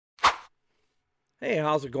Hey,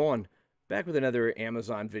 how's it going? Back with another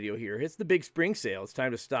Amazon video here. It's the big spring sale. It's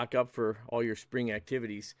time to stock up for all your spring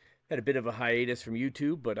activities. Had a bit of a hiatus from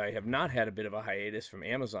YouTube, but I have not had a bit of a hiatus from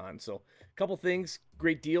Amazon. So, a couple things,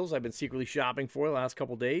 great deals I've been secretly shopping for the last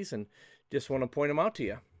couple days, and just want to point them out to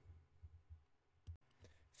you.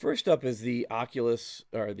 First up is the Oculus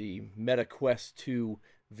or the Meta Quest 2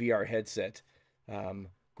 VR headset.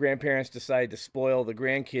 Grandparents decided to spoil the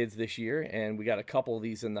grandkids this year, and we got a couple of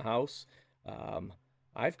these in the house. Um,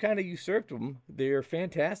 I've kind of usurped them. They're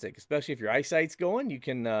fantastic, especially if your eyesight's going. You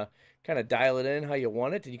can kind of dial it in how you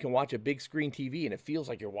want it, and you can watch a big screen TV, and it feels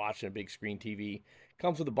like you're watching a big screen TV.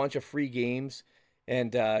 Comes with a bunch of free games,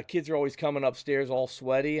 and kids are always coming upstairs all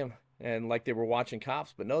sweaty and like they were watching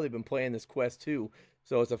Cops, but no, they've been playing this Quest 2.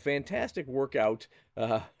 So it's a fantastic workout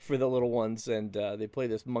for the little ones, and they play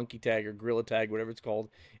this monkey tag or gorilla tag, whatever it's called.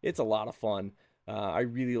 It's a lot of fun. I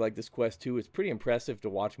really like this Quest 2. It's pretty impressive to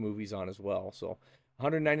watch movies on as well. So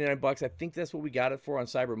 199 bucks. I think that's what we got it for on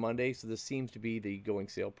Cyber Monday, so this seems to be the going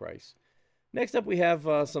sale price. Next up, we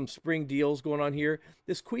have some spring deals going on here.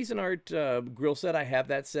 This Cuisinart grill set, I have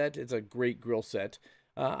that set. It's a great grill set.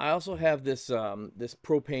 I also have this this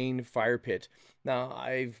propane fire pit. Now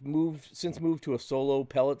I've moved to a solo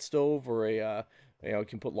pellet stove or a you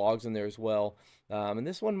can put logs in there as well. And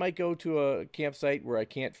this one might go to a campsite where I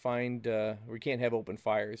can't find we can't have open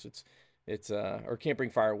fires. It's or can't bring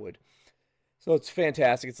firewood. So it's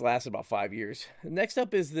fantastic. It's lasted about 5 years. Next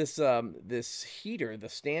up is this heater, the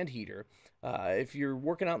stand heater. If you're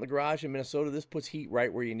working out in the garage in Minnesota, this puts heat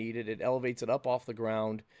right where you need it. It elevates it up off the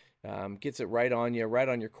ground, gets it right on you, right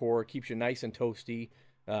on your core, keeps you nice and toasty.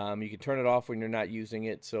 You can turn it off when you're not using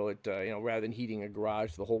it, so it rather than heating a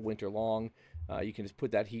garage the whole winter long, you can just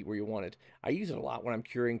put that heat where you want it. I use it a lot when I'm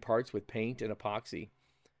curing parts with paint and epoxy.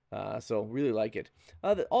 So really like it.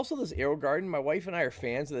 Also, this AeroGarden. My wife and I are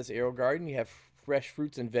fans of this AeroGarden. You have fresh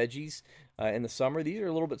fruits and veggies in the summer. These are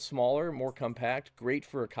a little bit smaller, more compact. Great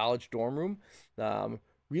for a college dorm room.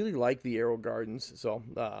 Really like the AeroGardens. So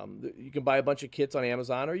you can buy a bunch of kits on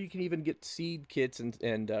Amazon, or you can even get seed kits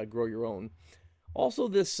and grow your own. Also,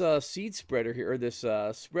 this seed spreader here, or this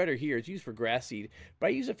spreader here, is used for grass seed, but I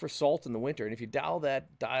use it for salt in the winter. And if you dial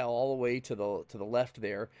that dial all the way to the left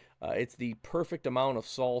there, it's the perfect amount of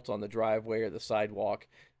salt on the driveway or the sidewalk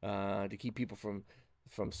to keep people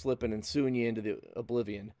from slipping and suing you into the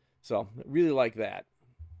oblivion. So really like that.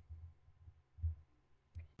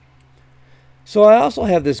 So I also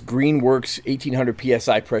have this Greenworks 1800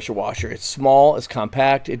 psi pressure washer. It's small, it's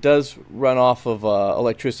compact, it does run off of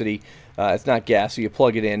electricity. It's not gas, so you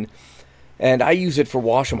plug it in. And I use it for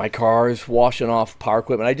washing my cars, washing off power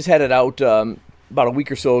equipment. I just had it out about a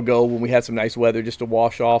week or so ago when we had some nice weather, just to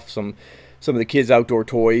wash off some of the kids' outdoor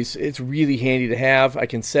toys. It's really handy to have. I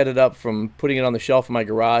can set it up from putting it on the shelf in my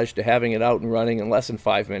garage to having it out and running in less than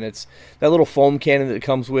 5 minutes. That little foam cannon that it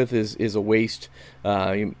comes with is a waste.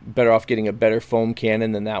 You're better off getting a better foam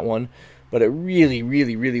cannon than that one. But it really,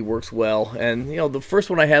 really, really works well. And, the first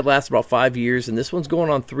one I had lasted about 5 years, and this one's going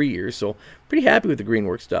on 3 years. So pretty happy with the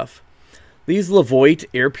Greenworks stuff. These Levoit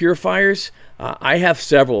air purifiers, I have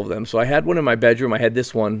several of them. So I had one in my bedroom. I had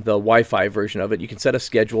this one, the Wi-Fi version of it. You can set a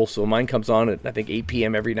schedule. So mine comes on at, I think, 8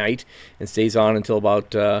 p.m. every night and stays on until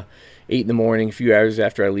about 8 in the morning, a few hours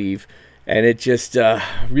after I leave. And it just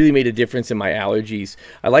really made a difference in my allergies.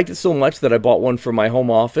 I liked it so much that I bought one for my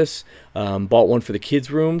home office, bought one for the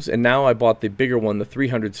kids' rooms, and now I bought the bigger one, the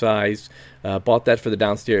 300 size. Bought that for the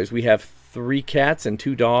downstairs. We have 3 cats and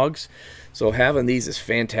 2 dogs. So having these is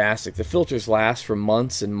fantastic. The filters last for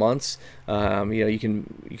months and months. You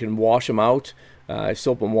can wash them out,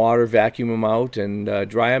 soap and water, vacuum them out, and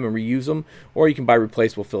dry them and reuse them. Or you can buy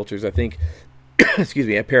replaceable filters. I think, excuse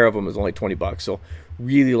me, a pair of them is only 20 bucks. So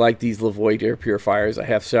really like these Levoit air purifiers. I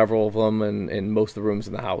have several of them in most of the rooms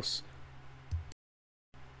in the house.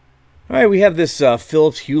 All right, we have this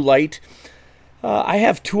Philips Hue light. I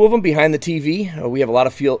have 2 of them behind the TV. We have a lot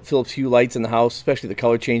of Philips Hue lights in the house, especially the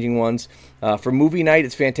color-changing ones. For movie night,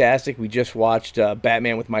 it's fantastic. We just watched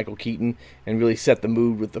Batman with Michael Keaton and really set the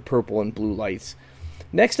mood with the purple and blue lights.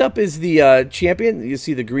 Next up is the Champion. You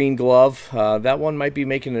see the green glove. That one might be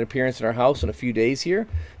making an appearance in our house in a few days here.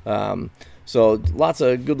 So lots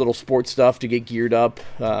of good little sports stuff to get geared up,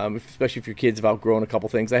 especially if your kids have outgrown a couple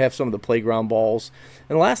things. I have some of the playground balls.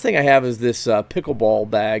 And the last thing I have is this pickleball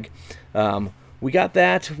bag. We got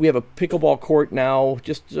that. We have a pickleball court now,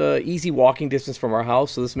 just easy walking distance from our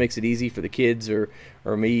house, so this makes it easy for the kids or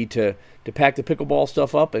me to pack the pickleball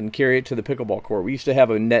stuff up and carry it to the pickleball court. We used to have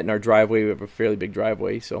a net in our driveway. We have a fairly big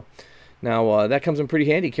driveway, so now that comes in pretty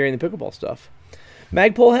handy, carrying the pickleball stuff.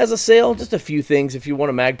 Magpul has a sale, just a few things. If you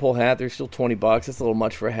want a Magpul hat, they're still 20 bucks. That's a little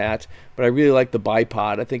much for a hat, but I really like the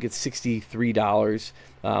bipod. I think it's $63,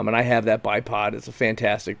 and I have that bipod. It's a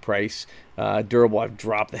fantastic price. Durable. I've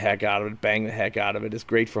dropped the heck out of it, banged the heck out of it. It's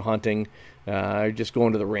great for hunting, just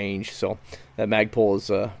going to the range. So that Magpul is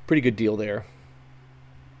a pretty good deal there.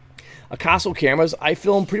 Akaso cameras, I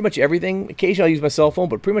film pretty much everything. Occasionally I use my cell phone,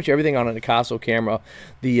 but pretty much everything on an Akaso camera.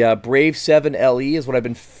 The Brave 7 LE is what I've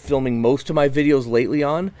been filming most of my videos lately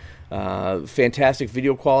on. Fantastic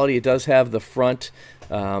video quality. It does have the front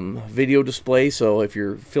video display, so if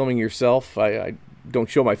you're filming yourself, I don't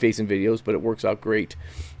show my face in videos, but it works out great.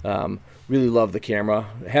 Really love the camera.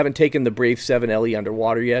 I haven't taken the Brave 7 LE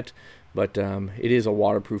underwater yet, but it is a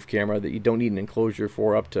waterproof camera that you don't need an enclosure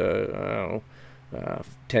for up to, I don't know,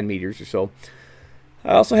 10 meters or so.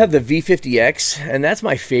 I also have the V50X, and that's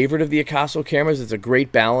my favorite of the Akaso cameras. It's a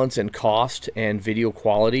great balance in cost and video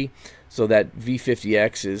quality, so that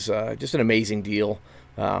V50X is just an amazing deal.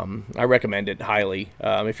 I recommend it highly.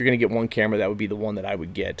 If you're going to get one camera, that would be the one that I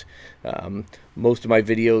would get. Most of my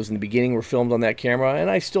videos in the beginning were filmed on that camera, and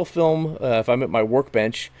I still film. If I'm at my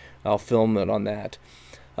workbench, I'll film it on that.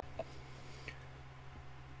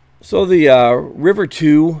 So the River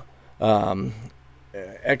 2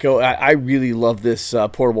 Echo, I really love this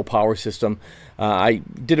portable power system. I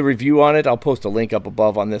did a review on it. I'll post a link up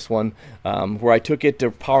above on this one, where I took it to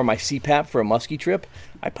power my CPAP for a muskie trip.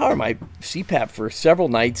 I power my CPAP for several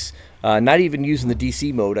nights, not even using the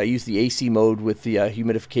DC mode. I use the AC mode with the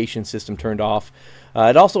humidification system turned off.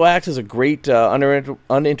 It also acts as a great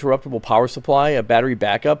uninterruptible power supply, a battery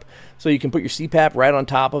backup. So you can put your CPAP right on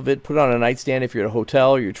top of it, put it on a nightstand if you're at a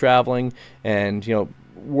hotel or you're traveling, and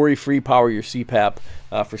worry-free power your CPAP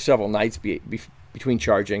for several nights between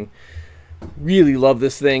charging. Really love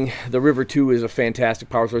this thing. The River 2 is a fantastic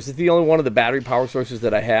power source. It's the only one of the battery power sources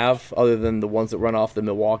that I have, other than the ones that run off the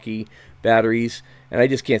Milwaukee batteries. And I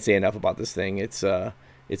just can't say enough about this thing. It's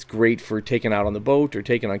great for taking out on the boat or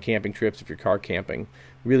taking on camping trips if you're car camping.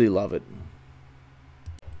 Really love it.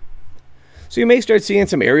 So you may start seeing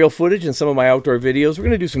some aerial footage in some of my outdoor videos. We're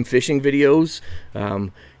going to do some fishing videos.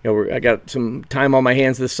 I got some time on my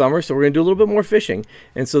hands this summer, so we're going to do a little bit more fishing.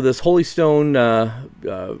 And so this Holy Stone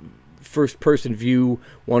first-person view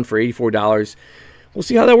one for $84. We'll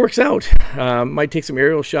see how that works out. Might take some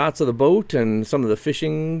aerial shots of the boat and some of the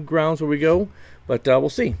fishing grounds where we go, but we'll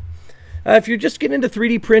see. If you're just getting into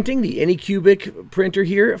 3D printing, the Anycubic printer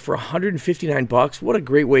here for 159 bucks. What a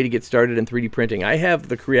great way to get started in 3D printing. I have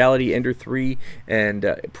the Creality Ender 3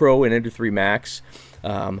 and Pro and Ender 3 Max,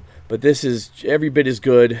 but this is every bit as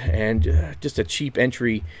good and just a cheap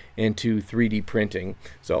entry into 3D printing.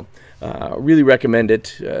 So really recommend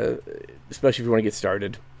it, especially if you want to get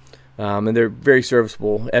started. And they're very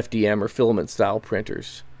serviceable FDM or filament style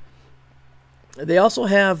printers. They also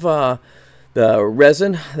have the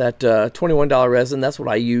resin, that $21 resin. That's what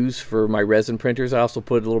I use for my resin printers. I also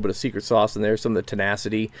put a little bit of secret sauce in there, some of the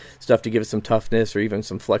tenacity stuff to give it some toughness or even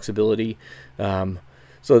some flexibility.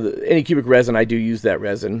 So the Anycubic resin, I do use that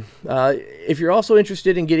resin. If you're also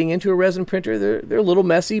interested in getting into a resin printer, they're a little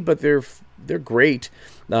messy, but they're great.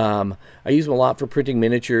 I use them a lot for printing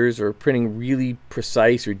miniatures or printing really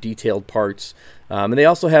precise or detailed parts. And they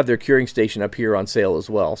also have their curing station up here on sale as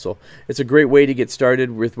well. So it's a great way to get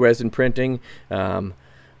started with resin printing.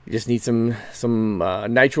 You just need some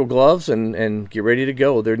nitrile gloves and get ready to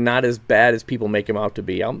go. They're not as bad as people make them out to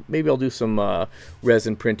be. Maybe I'll do some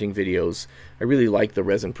resin printing videos. I really like the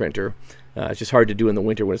resin printer. It's just hard to do in the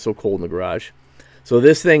winter when it's so cold in the garage. So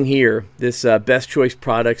this thing here, this Best Choice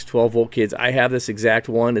Products 12-volt Kids, I have this exact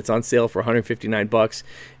one. It's on sale for 159 bucks.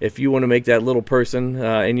 If you want to make that little person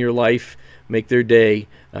in your life make their day,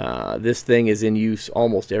 this thing is in use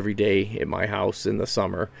almost every day at my house in the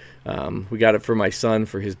summer. We got it for my son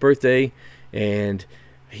for his birthday, and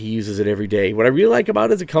he uses it every day. What I really like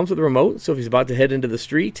about it is it comes with a remote, so if he's about to head into the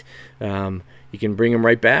street, you can bring him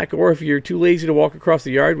right back. Or if you're too lazy to walk across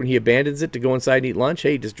the yard when he abandons it to go inside and eat lunch,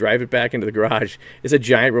 hey, just drive it back into the garage. It's a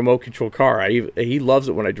giant remote control car. He loves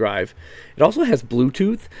it when I drive. It also has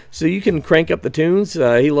Bluetooth, so you can crank up the tunes.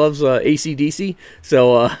 He loves AC/DC,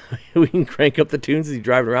 so we can crank up the tunes as he's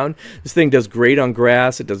driving around. This thing does great on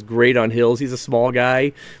grass. It does great on hills. He's a small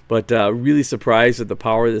guy, but really surprised at the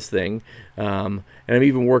power of this thing. And I'm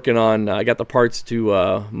even working on, I got the parts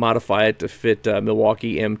to modify it to fit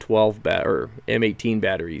Milwaukee M12 or M18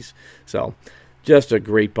 batteries. So just a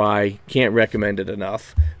great buy. Can't recommend it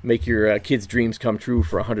enough. Make your kids' dreams come true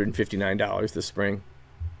for $159 this spring.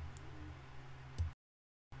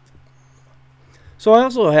 So I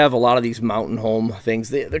also have a lot of these mountain home things.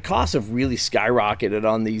 The costs have really skyrocketed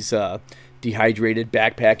on these dehydrated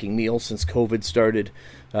backpacking meal since COVID started.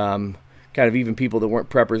 Kind of even people that weren't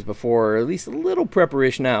preppers before, or at least a little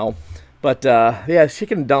prepperish now. But yeah,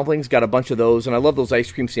 chicken and dumplings, got a bunch of those, and I love those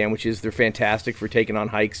ice cream sandwiches. They're fantastic for taking on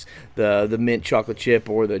hikes. The mint chocolate chip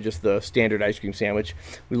or just the standard ice cream sandwich.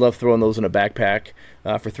 We love throwing those in a backpack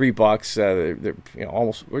for $3. They're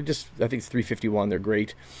almost, I think it's $3.51. They're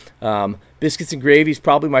great. Biscuits and gravy is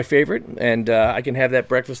probably my favorite, and I can have that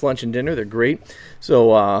breakfast, lunch, and dinner. They're great.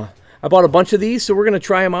 So I bought a bunch of these, so we're going to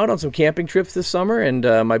try them out on some camping trips this summer, and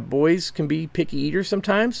my boys can be picky eaters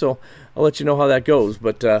sometimes, so I'll let you know how that goes.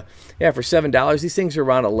 But yeah, for $7, these things are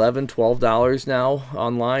around $11, $12 now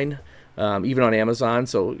online, even on Amazon,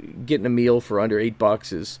 so getting a meal for under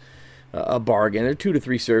 $8 is a bargain. They're 2 to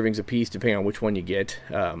 3 servings a piece, depending on which one you get.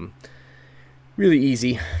 Really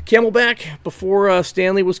easy. Camelback, before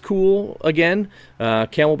Stanley was cool again,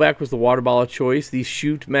 Camelback was the water bottle of choice. These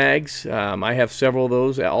Shoot mags, I have several of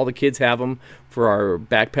those. All the kids have them for our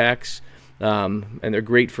backpacks, and they're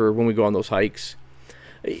great for when we go on those hikes.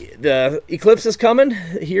 The eclipse is coming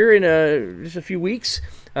here in just a few weeks.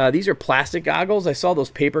 These are plastic goggles. I saw those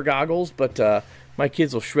paper goggles, but my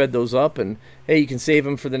kids will shred those up, and hey, you can save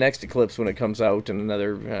them for the next eclipse when it comes out in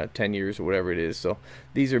another 10 years or whatever it is. So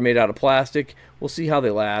these are made out of plastic. We'll see how they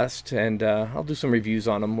last, and I'll do some reviews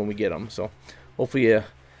on them when we get them. So hopefully you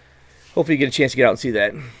get a chance to get out and see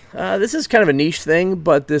that. This is kind of a niche thing,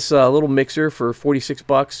 but this little mixer for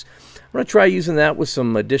 $46. I'm going to try using that with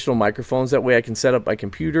some additional microphones. That way I can set up my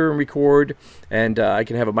computer and record, and I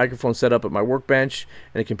can have a microphone set up at my workbench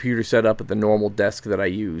and a computer set up at the normal desk that I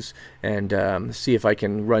use, and see if I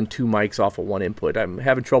can run 2 mics off of 1 input. I'm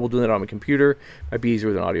having trouble doing that on my computer. Might be easier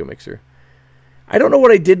with an audio mixer. I don't know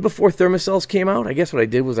what I did before Thermacells came out. I guess what I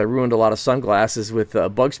did was I ruined a lot of sunglasses with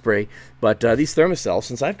bug spray, but these Thermacells,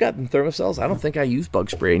 since I've gotten Thermacells, I don't think I use bug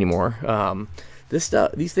spray anymore.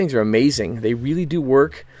 These things are amazing. They really do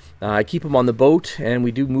work. I keep them on the boat, and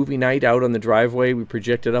we do movie night out on the driveway. We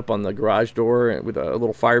project it up on the garage door with a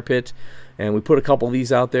little fire pit, and we put a couple of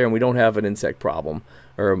these out there, and we don't have an insect problem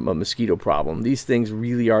or a mosquito problem. These things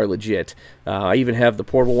really are legit. I even have the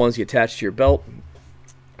portable ones you attach to your belt.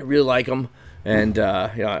 I really like them, and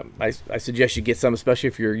I suggest you get some, especially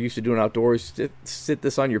if you're used to doing outdoors. Sit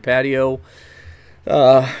this on your patio.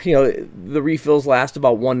 The refills last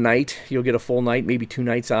about 1 night. You'll get a full night, maybe 2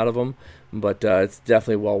 nights out of them. But it's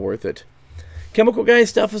definitely well worth it. Chemical Guy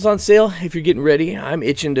stuff is on sale if you're getting ready. I'm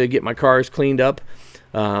itching to get my cars cleaned up.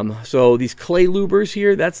 So these clay lubers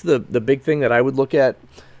here, that's the big thing that I would look at.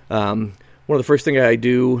 One of the first things I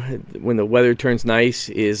do when the weather turns nice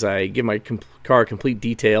is I give my car a complete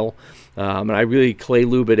detail. And I really clay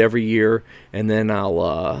lube it every year, and then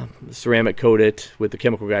I'll ceramic coat it with the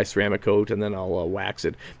Chemical Guy ceramic coat, and then I'll wax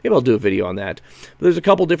it. Maybe I'll do a video on that. But there's a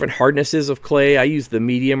couple different hardnesses of clay. I use the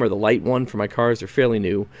medium or the light one for my cars. They're fairly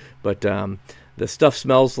new, but the stuff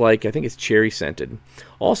smells like, I think it's cherry scented.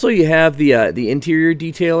 Also, you have the interior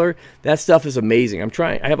detailer. That stuff is amazing.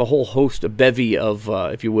 I have a whole host, a bevy of,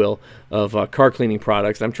 if you will, of car cleaning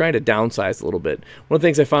products. And I'm trying to downsize a little bit. One of the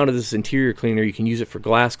things I found is this interior cleaner. You can use it for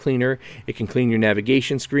glass cleaner. It can clean your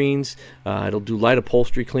navigation screens. It'll do light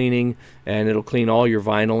upholstery cleaning, and it'll clean all your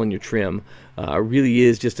vinyl and your trim. It really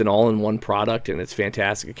is just an all-in-one product, and it's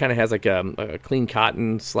fantastic. It kind of has like a clean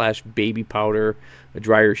cotton / baby powder, a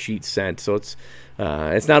dryer sheet scent. So it's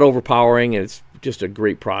not overpowering, and it's just a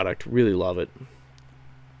great product. Really love it.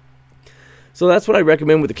 So that's what I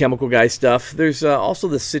recommend with the Chemical Guy stuff. There's also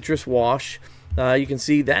the citrus wash. You can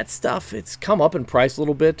see that stuff, it's come up in price a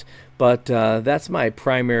little bit, but that's my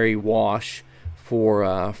primary wash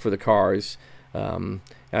for the cars.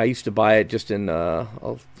 I used to buy it just in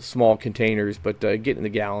small containers, but getting the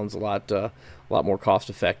gallons a lot more cost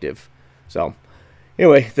effective. So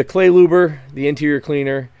anyway, the clay luber, the interior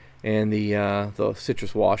cleaner, and the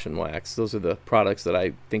citrus wash and wax. Those are the products that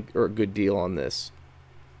I think are a good deal on this.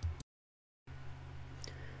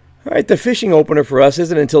 All right, the fishing opener for us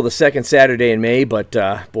isn't until the second Saturday in May, but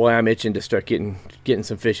boy, I'm itching to start getting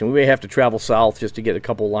some fishing. We may have to travel south just to get a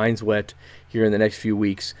couple lines wet here in the next few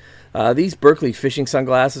weeks. These Berkley fishing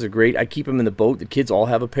sunglasses are great. I keep them in the boat. The kids all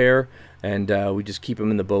have a pair, and we just keep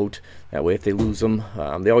them in the boat. That way, if they lose them,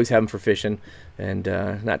 they always have them for fishing, and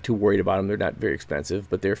not too worried about them. They're not very expensive,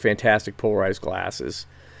 but they're fantastic polarized glasses.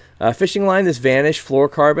 Fishing line, this Vanish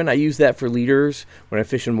fluorocarbon, I use that for leaders when I'm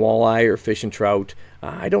fishing walleye or fishing trout.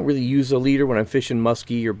 I don't really use a leader when I'm fishing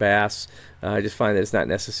muskie or bass. I just find that it's not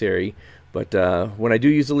necessary. But when I do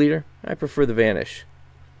use a leader, I prefer the Vanish.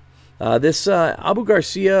 This Abu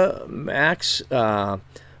Garcia Max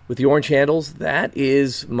with the orange handles, that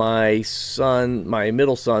is my son, my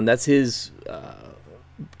middle son. That's his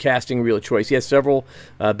casting reel of choice. He has several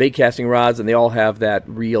bait casting rods, and they all have that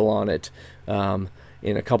reel on it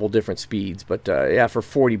in a couple different speeds. But yeah, for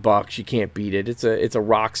 $40, you can't beat it. It's a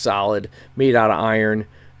rock solid, made out of iron.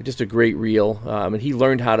 Just a great reel, and he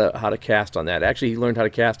learned how to cast on that. Actually, he learned how to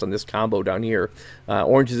cast on this combo down here.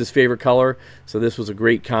 Orange is his favorite color, so this was a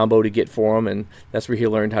great combo to get for him, and that's where he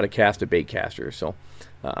learned how to cast a bait caster. So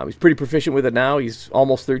he's pretty proficient with it now. He's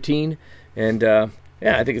almost 13, and yeah,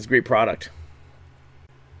 I think it's a great product.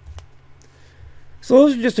 So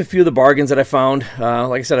those are just a few of the bargains that I found.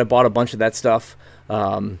 Like I said, I bought a bunch of that stuff.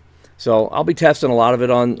 So I'll be testing a lot of it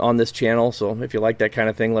on this channel. So if you like that kind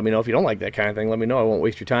of thing, let me know. If you don't like that kind of thing, let me know. I won't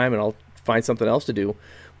waste your time, and I'll find something else to do.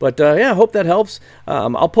 But yeah, I hope that helps.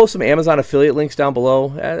 I'll post some Amazon affiliate links down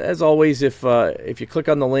below. As always, if you click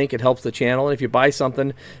on the link, it helps the channel. And if you buy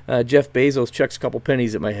something, Jeff Bezos chucks a couple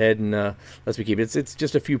pennies at my head and lets me keep it. It's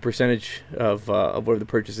just a few percentage of whatever the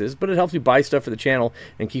purchase is, but it helps me buy stuff for the channel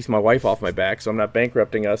and keeps my wife off my back, so I'm not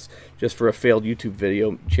bankrupting us just for a failed YouTube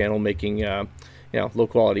video channel making low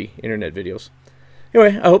quality internet videos.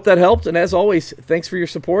 Anyway, I hope that helped, and as always, thanks for your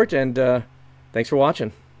support, and thanks for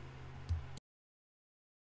watching.